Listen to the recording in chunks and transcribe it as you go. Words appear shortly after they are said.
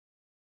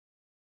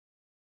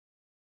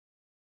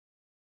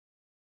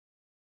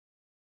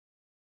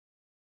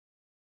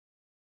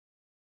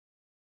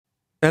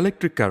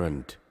Electric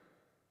current.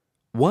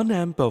 1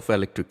 amp of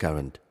electric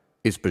current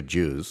is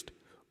produced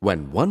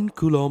when 1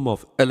 coulomb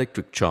of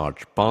electric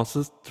charge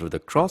passes through the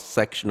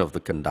cross-section of the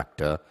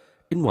conductor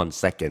in 1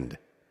 second.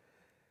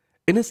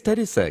 In a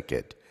steady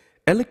circuit,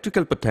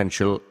 electrical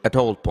potential at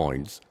all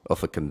points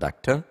of a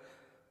conductor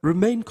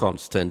remain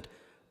constant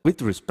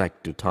with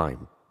respect to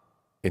time.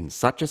 In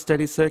such a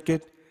steady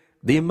circuit,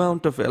 the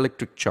amount of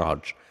electric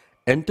charge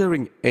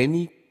entering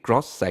any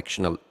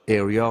cross-sectional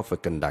area of a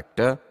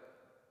conductor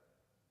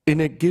in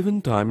a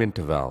given time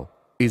interval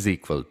is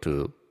equal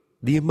to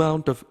the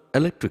amount of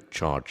electric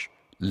charge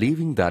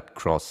leaving that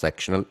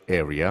cross-sectional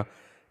area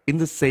in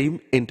the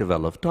same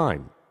interval of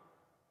time.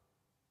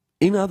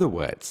 In other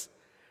words,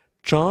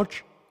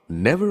 charge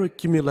never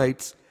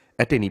accumulates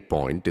at any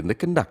point in the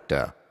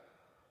conductor.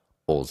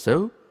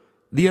 Also,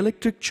 the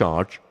electric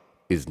charge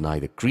is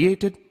neither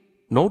created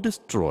nor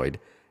destroyed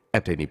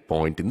at any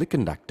point in the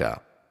conductor.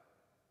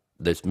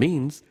 This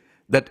means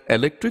that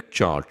electric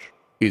charge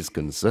is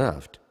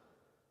conserved.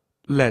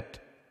 Let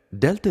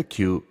delta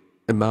Q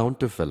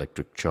amount of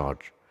electric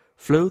charge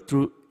flow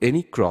through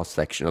any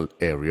cross-sectional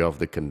area of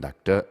the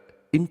conductor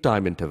in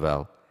time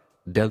interval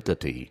delta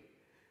T.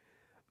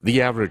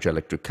 The average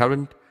electric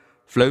current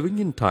flowing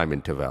in time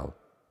interval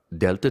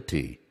delta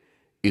T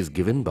is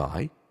given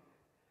by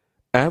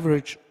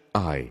average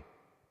I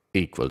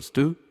equals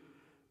to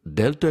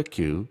delta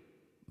Q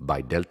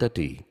by delta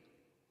T.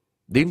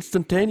 The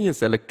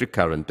instantaneous electric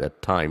current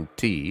at time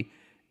T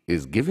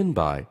is given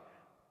by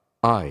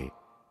I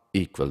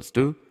equals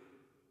to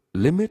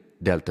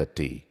limit delta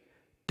T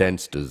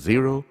tends to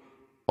 0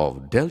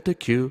 of delta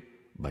Q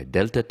by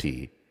delta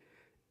T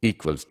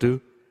equals to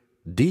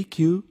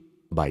dQ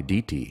by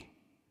dt.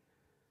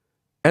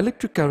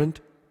 Electric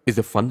current is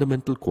a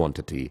fundamental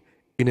quantity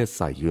in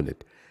SI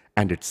unit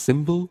and its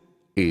symbol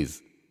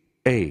is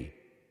A,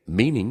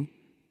 meaning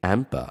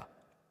ampere.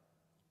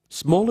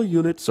 Smaller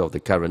units of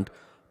the current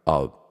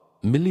are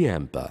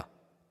milliampere.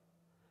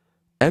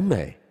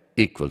 MA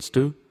equals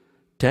to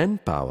 10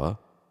 power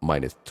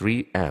minus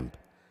 3 amp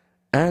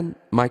and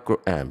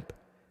microamp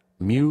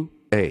mu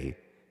A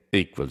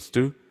equals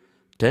to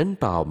 10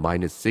 power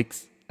minus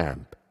 6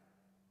 amp.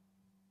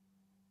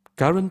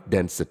 Current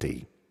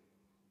density.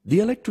 The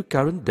electric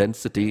current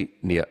density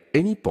near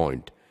any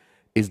point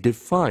is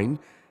defined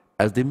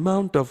as the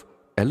amount of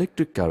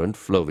electric current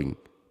flowing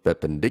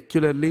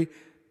perpendicularly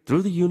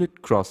through the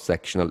unit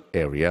cross-sectional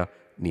area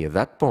near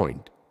that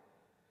point.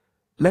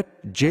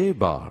 Let J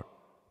bar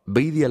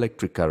be the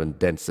electric current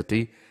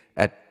density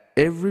at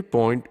every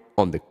point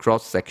on the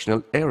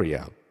cross-sectional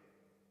area.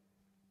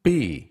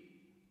 P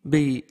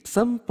be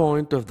some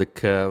point of the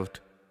curved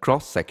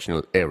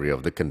cross-sectional area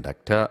of the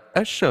conductor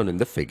as shown in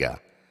the figure.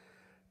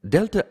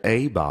 Delta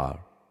A bar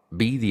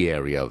be the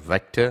area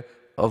vector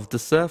of the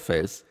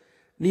surface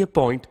near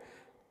point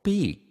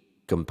P,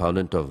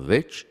 component of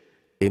which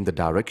in the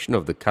direction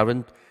of the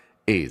current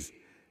is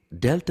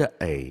delta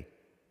A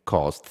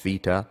cos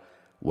theta,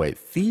 where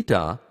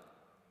theta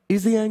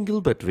is the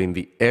angle between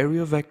the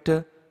area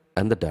vector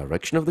and the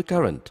direction of the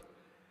current.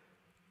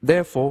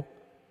 Therefore,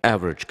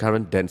 average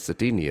current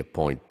density near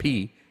point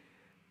P,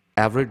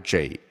 average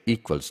J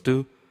equals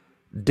to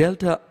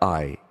delta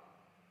I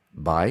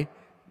by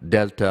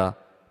delta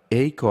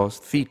A cos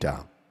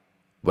theta,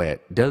 where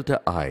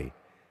delta I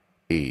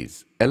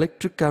is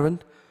electric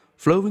current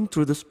flowing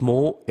through the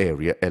small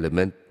area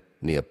element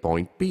near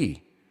point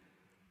P.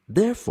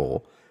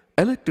 Therefore,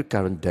 electric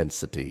current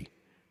density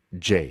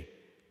J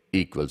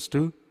equals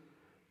to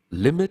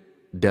limit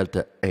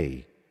delta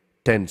A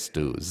tends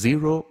to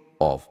 0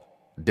 of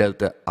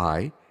delta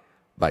I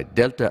by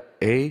delta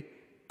A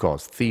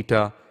cos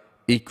theta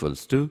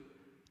equals to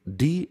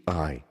di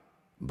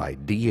by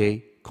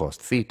dA cos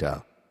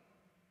theta.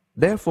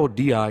 Therefore,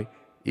 di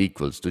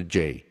equals to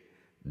J.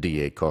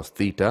 dA cos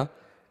theta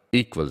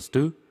equals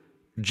to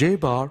J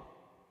bar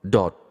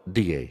dot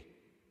dA.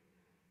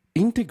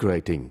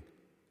 Integrating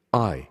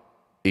I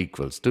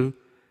equals to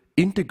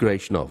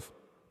integration of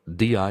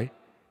di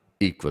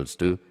equals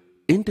to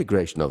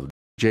integration of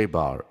J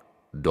bar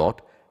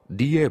dot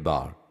dA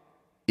bar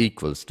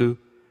equals to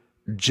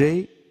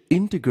J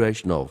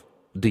integration of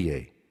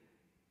dA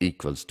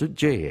equals to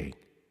JA,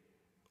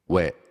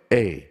 where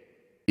A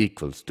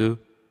equals to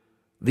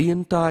the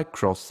entire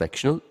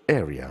cross-sectional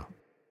area.